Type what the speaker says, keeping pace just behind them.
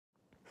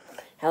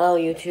Hello,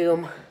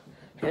 YouTube.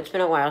 It's been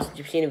a while since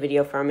you've seen a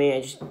video from me. I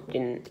just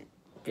didn't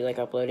feel like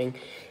uploading.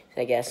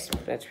 So I guess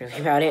that's really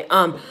about it.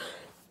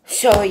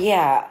 So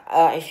yeah,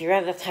 if you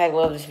read the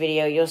title of this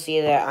video, you'll see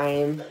that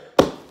I'm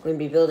going to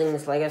be building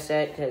this Lego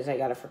set because I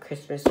got it for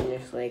Christmas and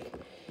just like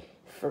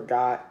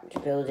forgot to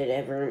build it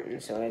ever,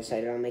 and so I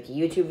decided I'll make a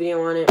YouTube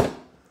video on it.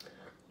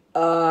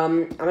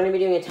 I'm going to be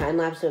doing a time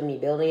lapse of me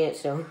building it,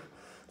 so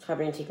it's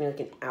probably going to take me like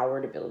an hour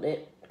to build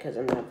it because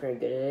I'm not very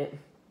good at it.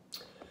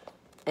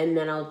 And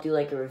then I'll do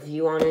like a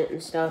review on it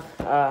and stuff.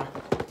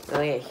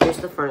 So yeah, here's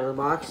the front of the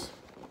box.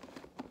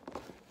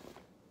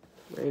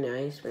 Very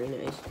nice, very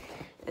nice.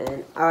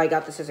 And I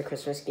got this as a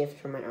Christmas gift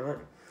from my aunt.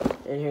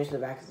 And here's the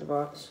back of the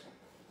box.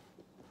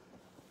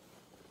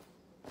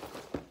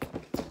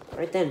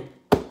 Right then,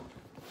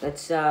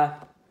 let's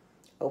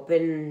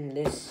open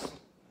this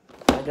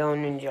Lego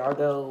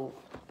Ninjago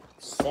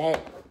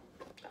set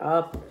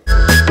up.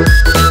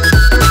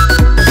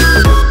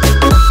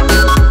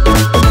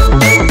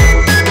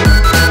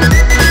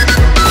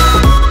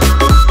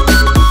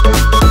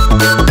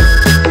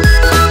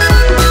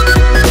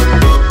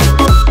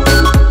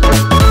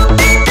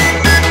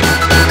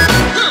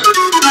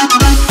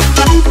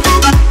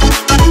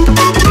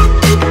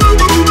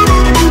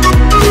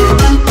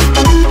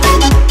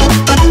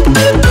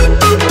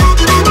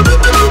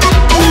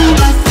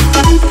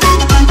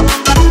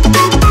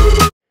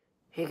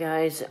 Hey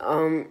guys,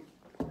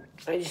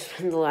 I just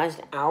spent the last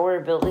hour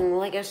building the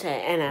Lego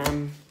set,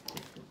 and,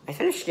 I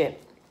finished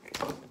it.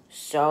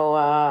 So,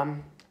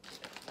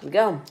 here we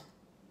go.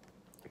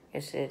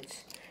 Guess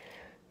it's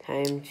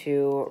time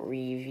to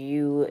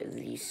review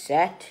the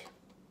set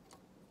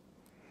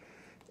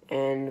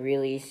and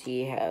really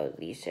see how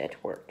the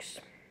set works.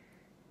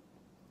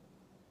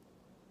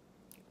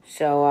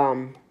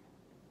 So,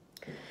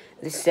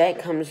 the set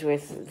comes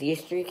with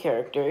these three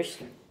characters.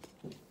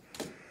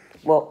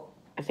 Well,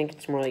 I think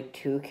it's more like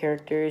two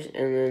characters,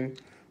 and then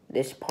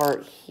this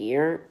part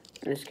here,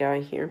 this guy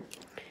here,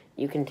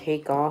 you can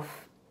take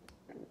off,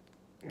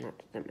 not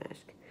the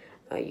mask,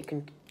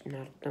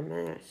 not the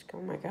mask,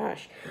 oh my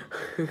gosh,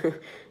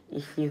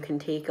 you can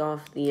take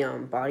off the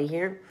body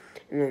here,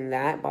 and then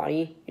that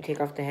body, you take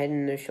off the head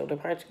and the shoulder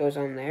parts goes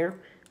on there.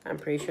 I'm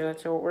pretty sure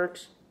that's how it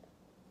works.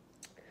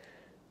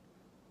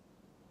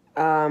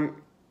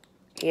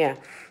 Yeah,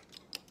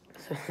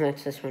 so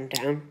that's this one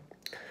down.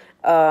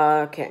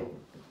 Okay.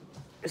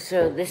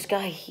 So this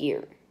guy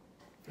here,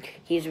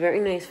 he's a very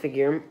nice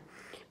figure.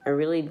 I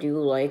really do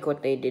like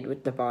what they did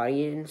with the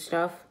body and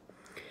stuff.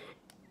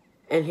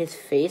 And his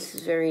face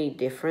is very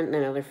different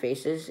than other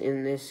faces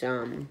in this,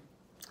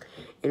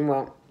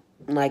 well,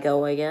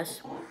 Lego, I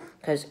guess.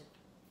 Because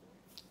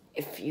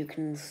if you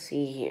can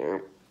see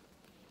here,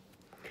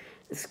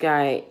 this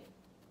guy,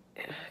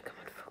 come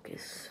on,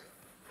 focus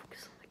on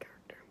the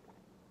character.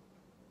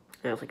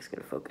 I don't think it's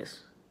going to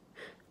focus.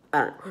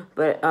 I don't know,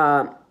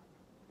 but,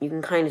 you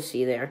can kind of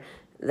see there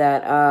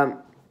that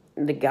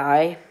the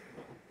guy,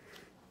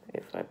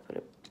 if I put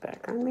it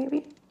back on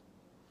maybe?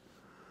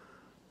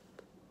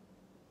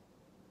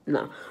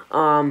 No.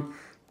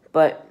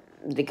 But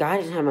the guy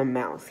doesn't have a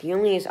mouth. He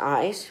only has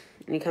eyes,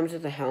 and he comes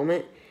with a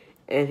helmet,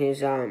 and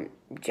his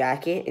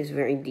jacket is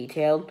very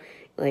detailed.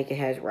 Like, it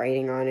has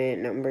writing on it,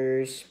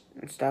 numbers,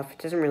 and stuff. It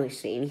doesn't really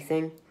say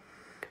anything,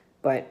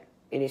 but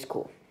it is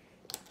cool.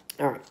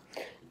 Alright,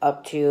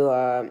 up to,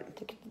 I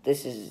think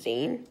this is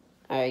Zane.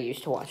 I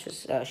used to watch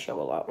this show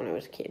a lot when I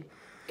was a kid.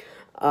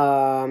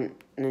 The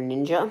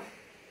ninja.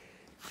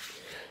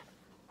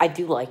 I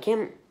do like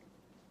him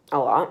a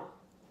lot.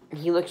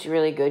 He looks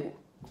really good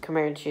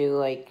compared to,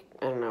 like,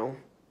 I don't know.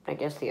 I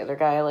guess the other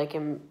guy, I like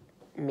him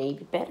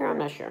maybe better. I'm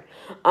not sure.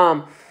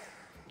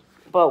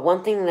 But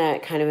one thing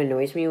that kind of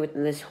annoys me with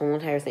this whole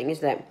entire thing is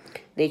that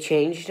they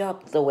changed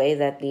up the way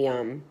that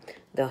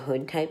the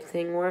hood type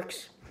thing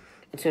works.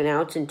 And so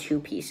now it's in two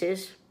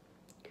pieces.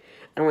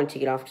 I don't want to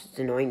take it off because it's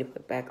annoying to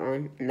put back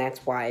on, and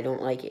that's why I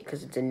don't like it,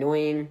 because it's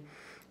annoying,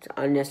 it's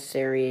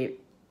unnecessary,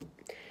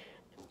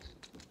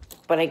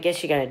 but I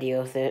guess you gotta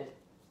deal with it.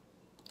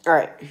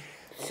 Alright,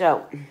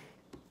 so,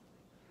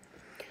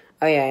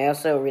 oh yeah, I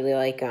also really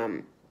like,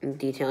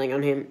 detailing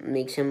on him. It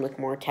makes him look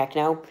more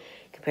techno,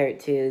 compared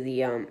to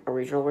the,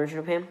 original version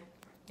of him.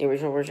 The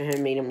original version of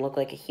him made him look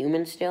like a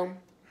human still,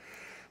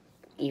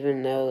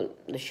 even though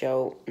in the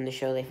show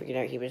they figured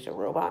out he was a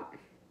robot,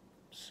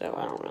 so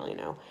I don't really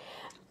know.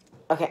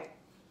 Okay,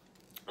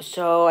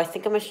 so I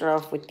think I'm going to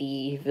start off with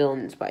the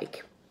villain's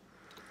bike.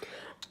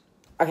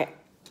 Okay,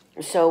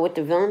 so with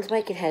the villain's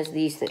bike, it has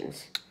these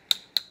things.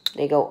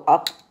 They go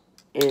up,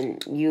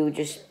 and you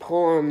just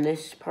pull on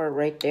this part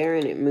right there,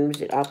 and it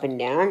moves it up and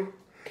down.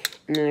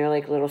 And then they're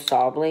like little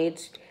saw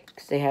blades,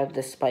 because they have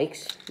the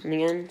spikes in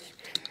the ends.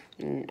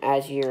 And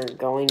as you're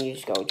going, you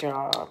just go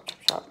chop, chop,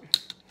 chop,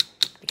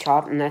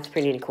 chop, and that's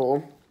pretty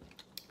cool.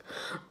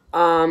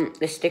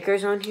 The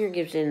stickers on here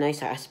gives it a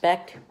nice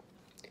aspect.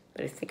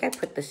 But I think I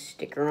put the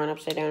sticker on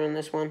upside down on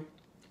this one.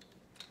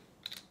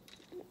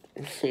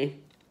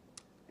 See?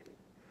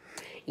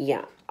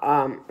 Yeah,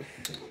 I'm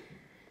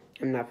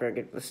not very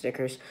good with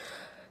stickers.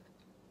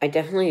 I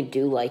definitely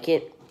do like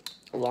it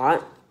a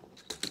lot.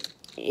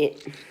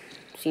 It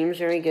seems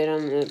very good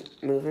on the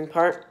moving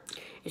part.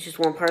 It's just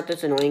one part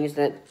that's annoying is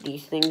that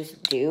these things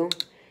do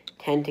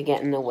tend to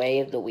get in the way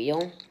of the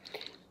wheel.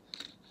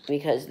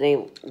 Because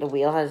the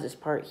wheel has this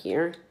part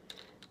here.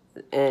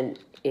 And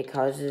it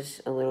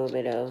causes a little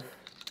bit of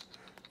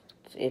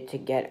it to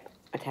get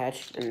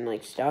attached and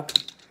like stuck.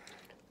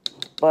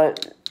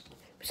 But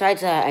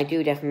besides that, I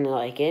do definitely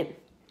like it.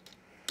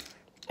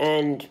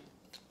 And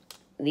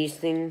these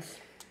things,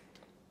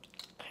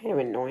 kind of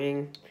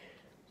annoying.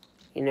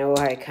 You know,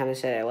 I kind of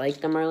said I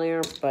liked them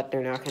earlier, but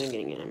they're now kind of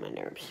getting on my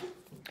nerves.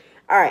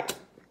 Alright,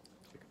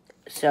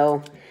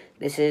 so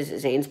this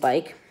is Zane's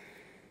bike.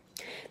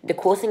 The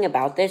cool thing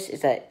about this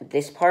is that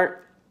this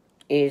part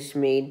is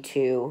made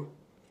to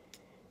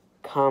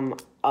come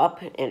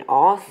up and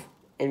off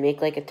and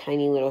make like a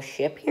tiny little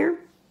ship here.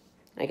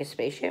 Like a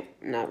spaceship.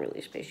 Not really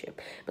a spaceship,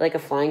 but like a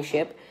flying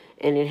ship.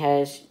 And it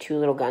has 2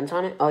 little guns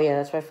on it. Oh yeah,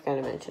 that's what I forgot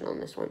to mention on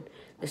this one.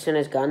 This one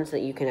has guns that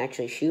you can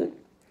actually shoot.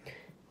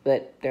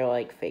 But they're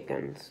like fake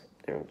guns.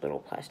 They're little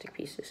plastic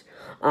pieces.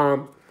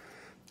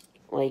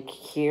 Like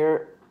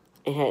here,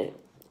 it has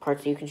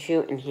parts that you can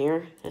shoot. And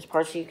here, there's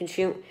parts that you can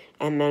shoot.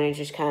 And then it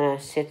just kind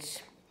of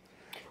sits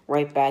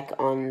right back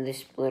on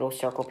this little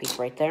circle piece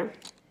right there.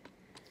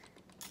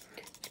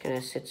 It kind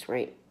of sits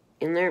right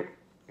in there.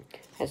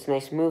 Has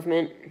nice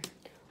movement.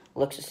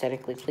 Looks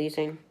aesthetically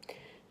pleasing.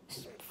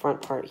 This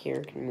front part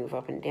here can move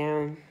up and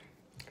down.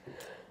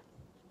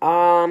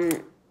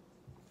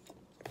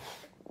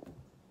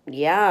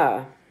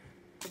 Yeah.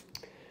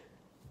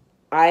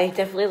 I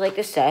definitely like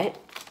the set.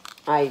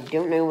 I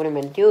don't know what I'm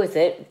going to do with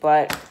it,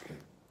 but,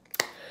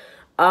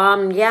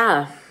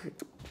 yeah.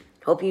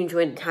 Hope you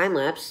enjoyed the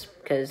time-lapse,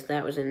 because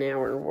that was an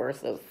hour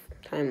worth of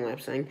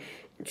time-lapsing.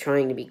 I'm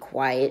trying to be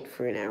quiet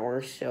for an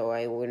hour, so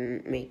I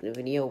wouldn't make the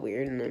video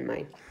weird, and then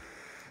my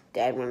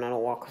dad went on a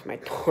walk with my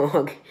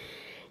dog.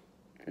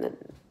 That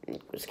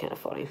was kind of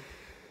funny.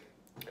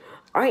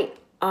 Alright,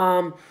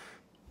 I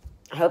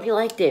hope you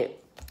liked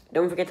it.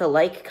 Don't forget to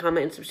like,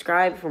 comment, and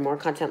subscribe for more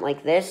content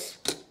like this.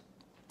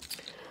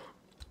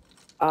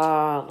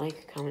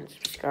 Like, comment,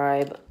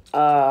 subscribe.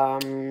 I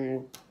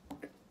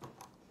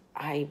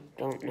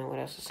don't know what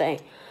else to say.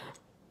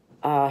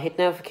 Hit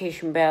the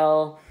notification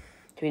bell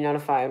to be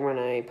notified when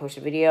I post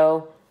a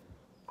video.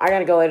 I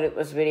gotta go edit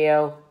this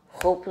video.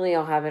 Hopefully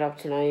I'll have it up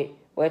tonight.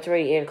 Well, it's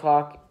already 8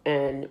 o'clock,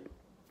 and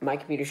my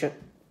computer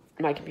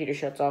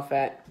shuts off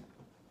at...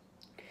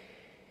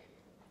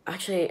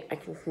 Actually, I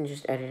can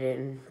just edit it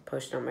and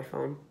post it on my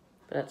phone.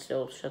 But that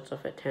still shuts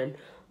off at 10.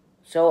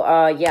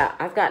 So, yeah,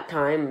 I've got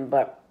time,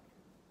 but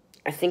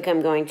I think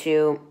I'm going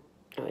to...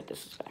 Oh, wait,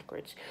 this is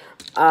backwards.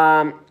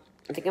 I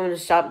think I'm going to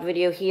stop the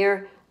video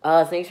here.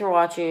 Thanks for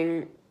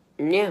watching.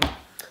 Yeah,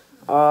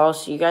 I'll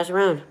see you guys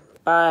around.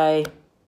 Bye.